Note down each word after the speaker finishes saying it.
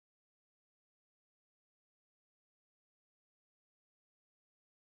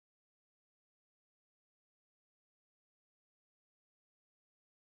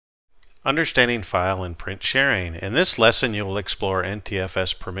Understanding file and print sharing. In this lesson, you will explore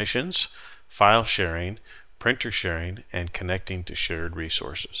NTFS permissions, file sharing, printer sharing, and connecting to shared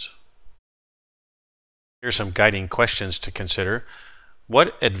resources. Here are some guiding questions to consider.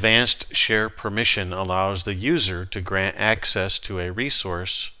 What advanced share permission allows the user to grant access to a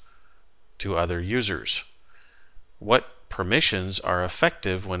resource to other users? What permissions are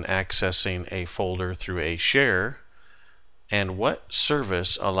effective when accessing a folder through a share? And what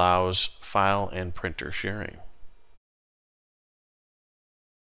service allows file and printer sharing?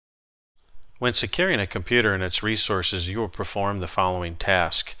 When securing a computer and its resources, you will perform the following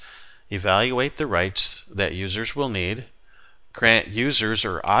task. Evaluate the rights that users will need, grant users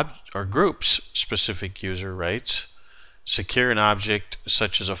or groups specific user rights, secure an object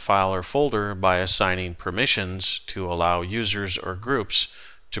such as a file or folder by assigning permissions to allow users or groups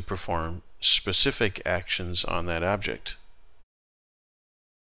to perform specific actions on that object.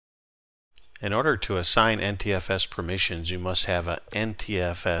 In order to assign NTFS permissions, you must have an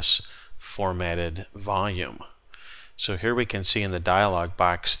NTFS formatted volume. So here we can see in the dialog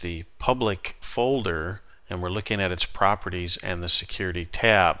box the public folder, and we're looking at its properties and the security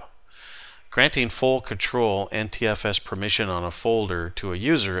tab. Granting full control NTFS permission on a folder to a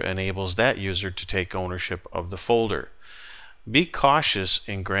user enables that user to take ownership of the folder. Be cautious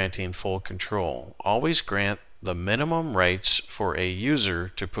in granting full control. Always grant the minimum rights for a user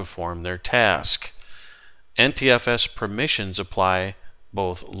to perform their task. NTFS permissions apply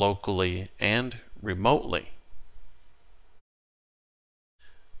both locally and remotely.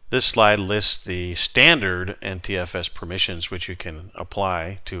 This slide lists the standard NTFS permissions which you can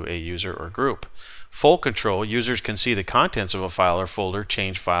apply to a user or group. Full control, users can see the contents of a file or folder,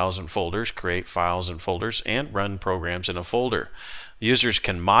 change files and folders, create files and folders, and run programs in a folder. Users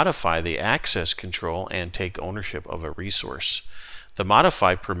can modify the access control and take ownership of a resource. The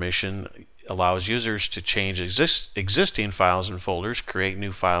modify permission allows users to change existing files and folders, create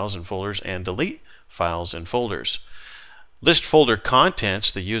new files and folders, and delete files and folders. List folder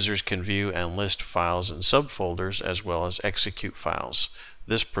contents, the users can view and list files and subfolders as well as execute files.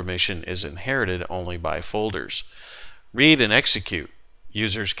 This permission is inherited only by folders. Read and execute.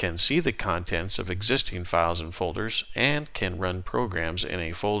 Users can see the contents of existing files and folders and can run programs in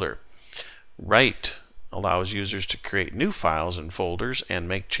a folder. Write allows users to create new files and folders and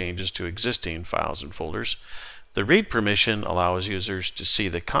make changes to existing files and folders. The read permission allows users to see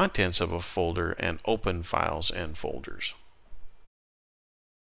the contents of a folder and open files and folders.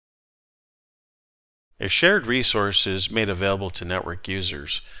 A shared resource is made available to network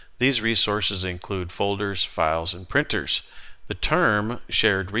users. These resources include folders, files, and printers. The term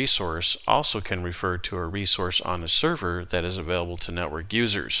shared resource also can refer to a resource on a server that is available to network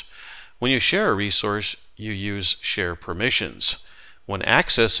users. When you share a resource, you use share permissions. When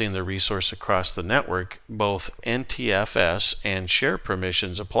accessing the resource across the network, both NTFS and share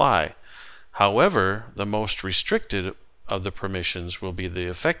permissions apply. However, the most restricted of the permissions will be the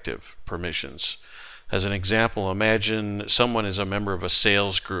effective permissions. As an example, imagine someone is a member of a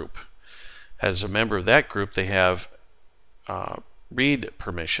sales group. As a member of that group, they have read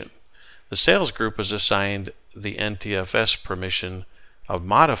permission. The sales group is assigned the NTFS permission of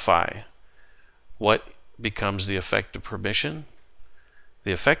modify. What becomes the effective permission?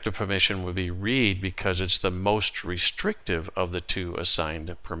 The effective permission would be read because it's the most restrictive of the two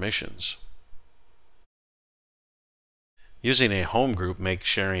assigned permissions. Using a home group makes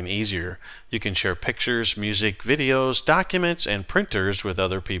sharing easier. You can share pictures, music, videos, documents, and printers with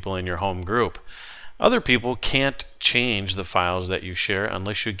other people in your home group. Other people can't change the files that you share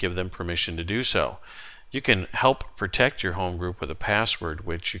unless you give them permission to do so. You can help protect your home group with a password,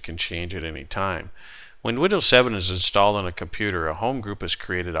 which you can change at any time. When Windows 7 is installed on a computer, a home group is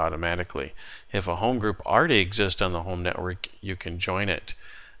created automatically. If a home group already exists on the home network, you can join it.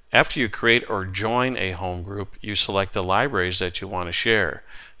 After you create or join a home group, you select the libraries that you want to share.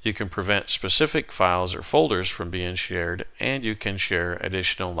 You can prevent specific files or folders from being shared, and you can share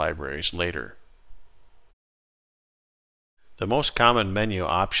additional libraries later. The most common menu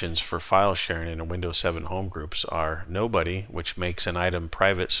options for file sharing in a Windows 7 home groups are Nobody, which makes an item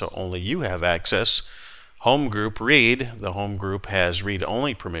private so only you have access. Home group read, the home group has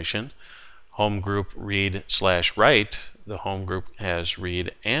read-only permission. Home group read/write, the home group has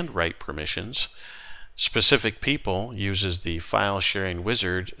read and write permissions. Specific people uses the file sharing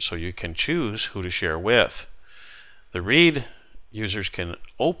wizard so you can choose who to share with. The read users can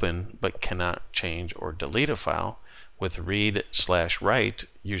open but cannot change or delete a file. With read/write,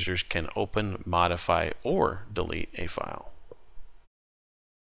 users can open, modify, or delete a file.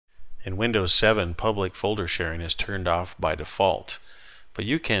 In Windows 7, public folder sharing is turned off by default, but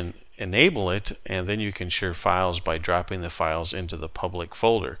you can enable it, and then you can share files by dropping the files into the public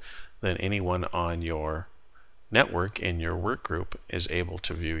folder. Then anyone on your network in your work group is able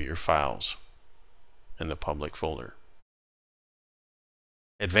to view your files in the public folder.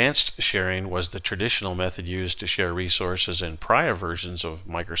 Advanced sharing was the traditional method used to share resources in prior versions of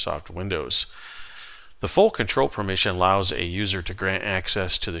Microsoft Windows. The full control permission allows a user to grant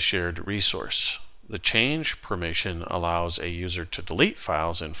access to the shared resource. The change permission allows a user to delete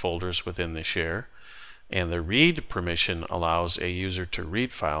files and folders within the share, and the read permission allows a user to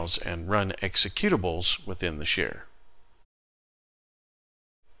read files and run executables within the share.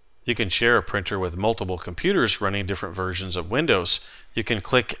 You can share a printer with multiple computers running different versions of Windows. You can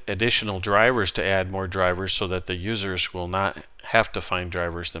click additional drivers to add more drivers so that the users will not have to find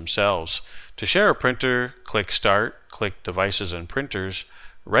drivers themselves. To share a printer, click Start, click Devices and Printers,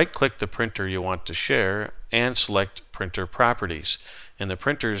 right-click the printer you want to share, and select Printer Properties. In the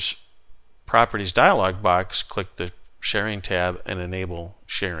Printer's Properties dialog box, click the Sharing tab and enable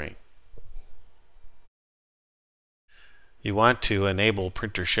sharing. You want to enable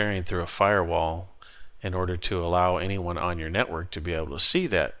printer sharing through a firewall in order to allow anyone on your network to be able to see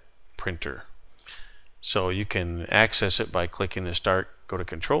that printer. So you can access it by clicking the Start, go to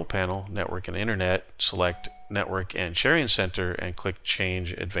Control Panel, Network and Internet, select Network and Sharing Center, and click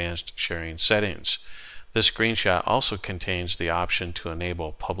Change Advanced Sharing Settings. This screenshot also contains the option to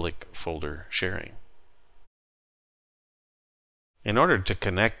enable public folder sharing. In order to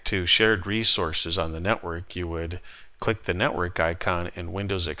connect to shared resources on the network, you would click the network icon in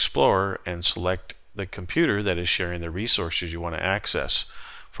Windows Explorer and select the computer that is sharing the resources you want to access.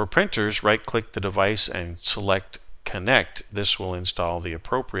 For printers, right-click the device and select Connect. This will install the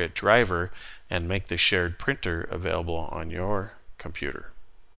appropriate driver and make the shared printer available on your computer.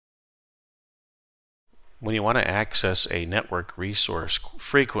 When you want to access a network resource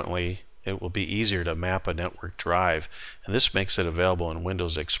frequently, it will be easier to map a network drive, and this makes it available in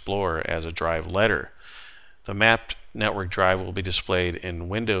Windows Explorer as a drive letter. The mapped network drive will be displayed in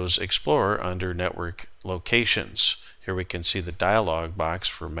Windows Explorer under Network Locations. Here we can see the dialog box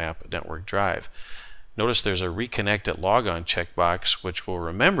for Map Network Drive. Notice there's a Reconnect at Logon checkbox, which will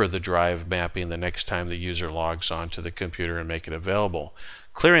remember the drive mapping the next time the user logs onto the computer and make it available.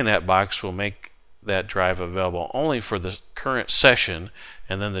 Clearing that box will make that drive available only for the current session,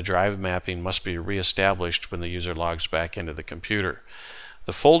 and then the drive mapping must be reestablished when the user logs back into the computer.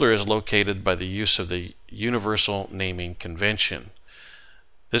 The folder is located by the use of the Universal Naming Convention.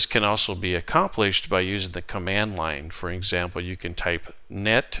 This can also be accomplished by using the command line. For example, you can type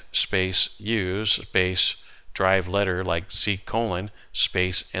net space use space drive letter like C:,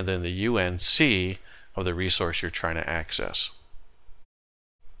 space, and then the UNC of the resource you're trying to access.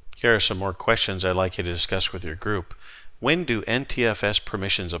 Here are some more questions I'd like you to discuss with your group. When do NTFS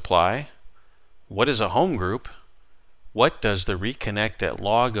permissions apply? What is a home group? What does the Reconnect at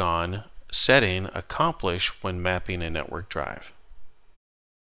Logon setting accomplish when mapping a network drive?